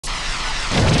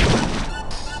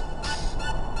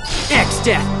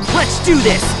ExDeath! Let's do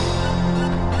this!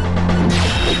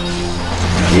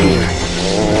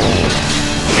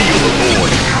 Feel the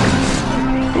void.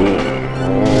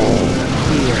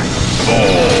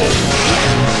 Fall.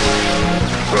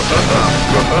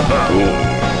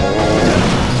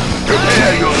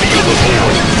 Prepare your feel the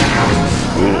void.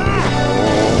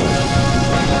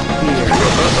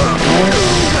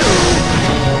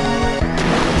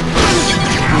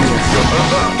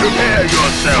 Prepare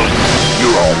yourself.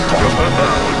 You're all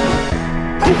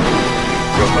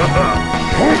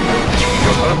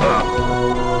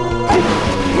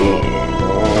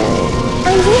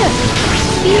I'm here!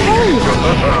 Behave!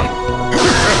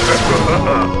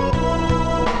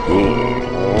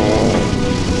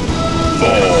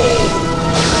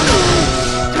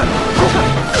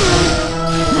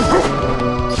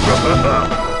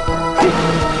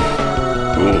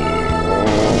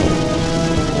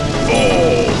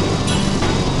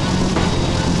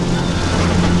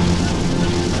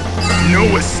 No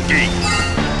escape.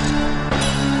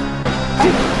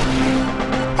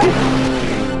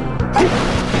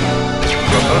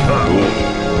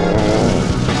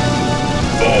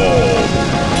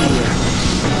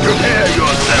 Prepare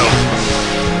yourself.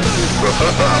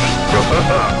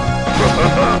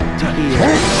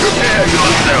 Prepare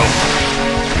yourself.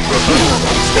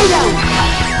 Stay down!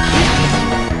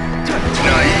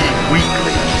 Naive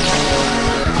weakling.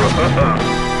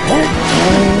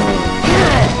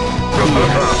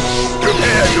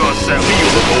 Prepare yourself. Feel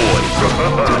the void.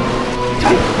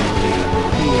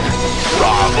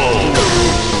 Bravo.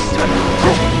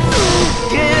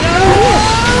 Get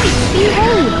up!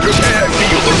 Behave! Prepare.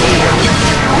 Feel the void.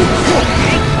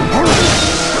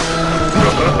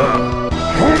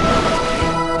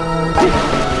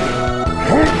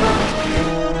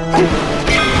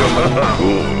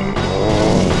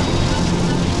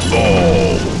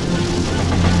 Fall.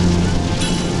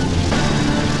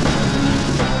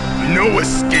 No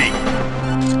escape.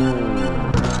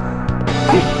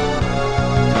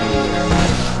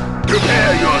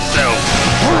 Prepare yourself.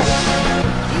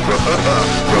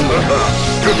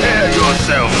 Prepare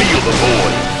yourself. Feel the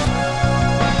void.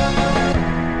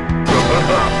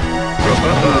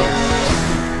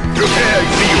 Prepare.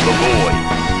 Feel the void.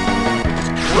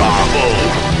 Bravo.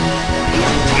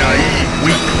 Naive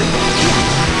weakling.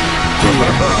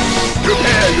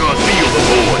 Prepare your feel the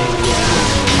void.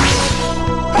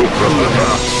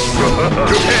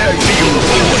 Prepare, feel the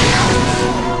void.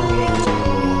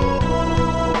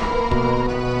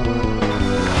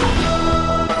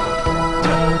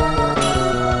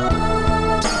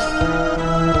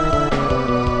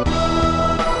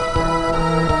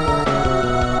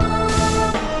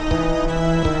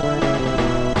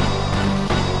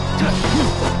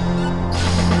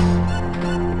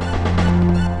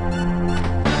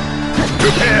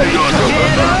 Prepare yourself.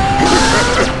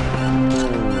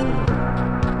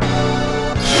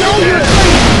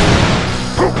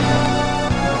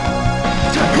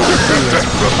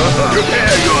 Prepare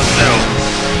yourself.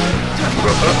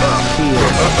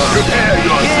 Prepare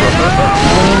yourself.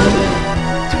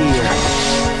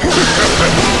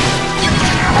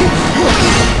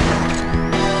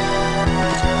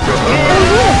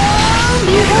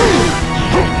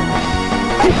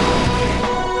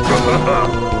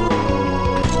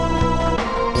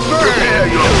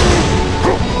 Prepare yourself.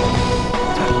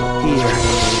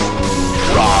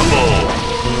 Bravo.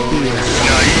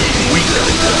 Naive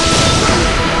weakling.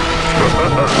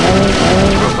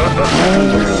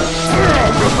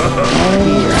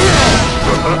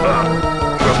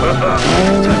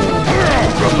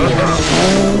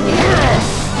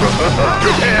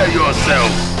 Prepare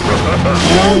yourself.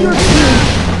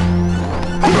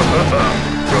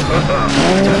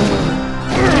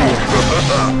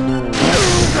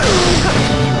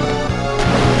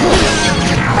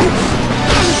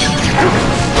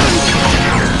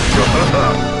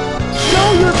 Show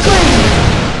your flame!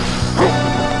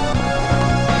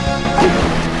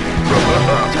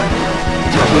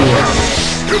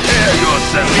 Prepare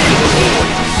yourself. Feel the void.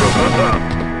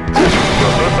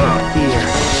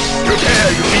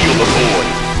 Prepare you feel the void.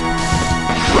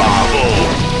 Bravo.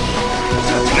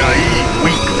 Naive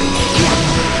weakling.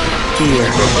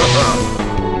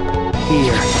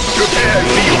 Prepare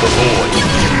feel the void.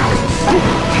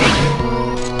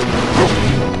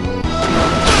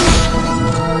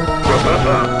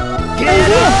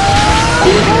 Get up!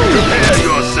 Prepare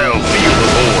yourself. Feel the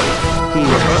void.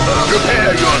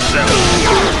 Prepare yourself.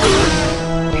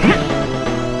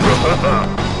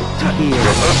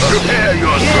 Prepare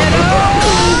yourself.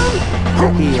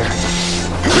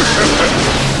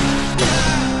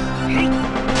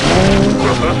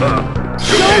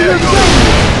 Prepare yourself.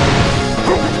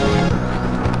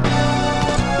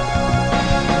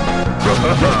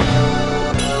 Prepare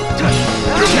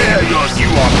yourself. You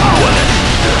are powerless.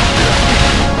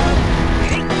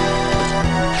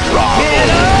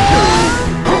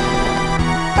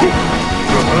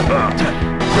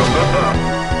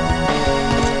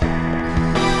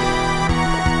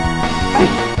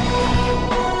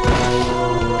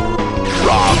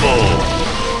 Bravo!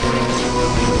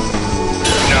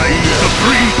 Naive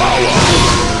supreme power!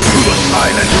 To the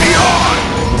silent beyond!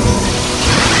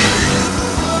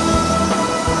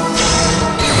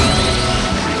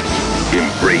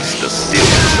 Embrace the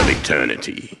stillness of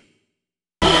eternity.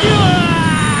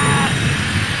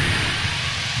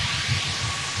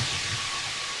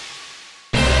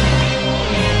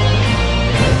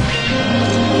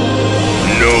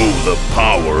 Know the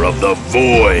power of the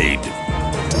void!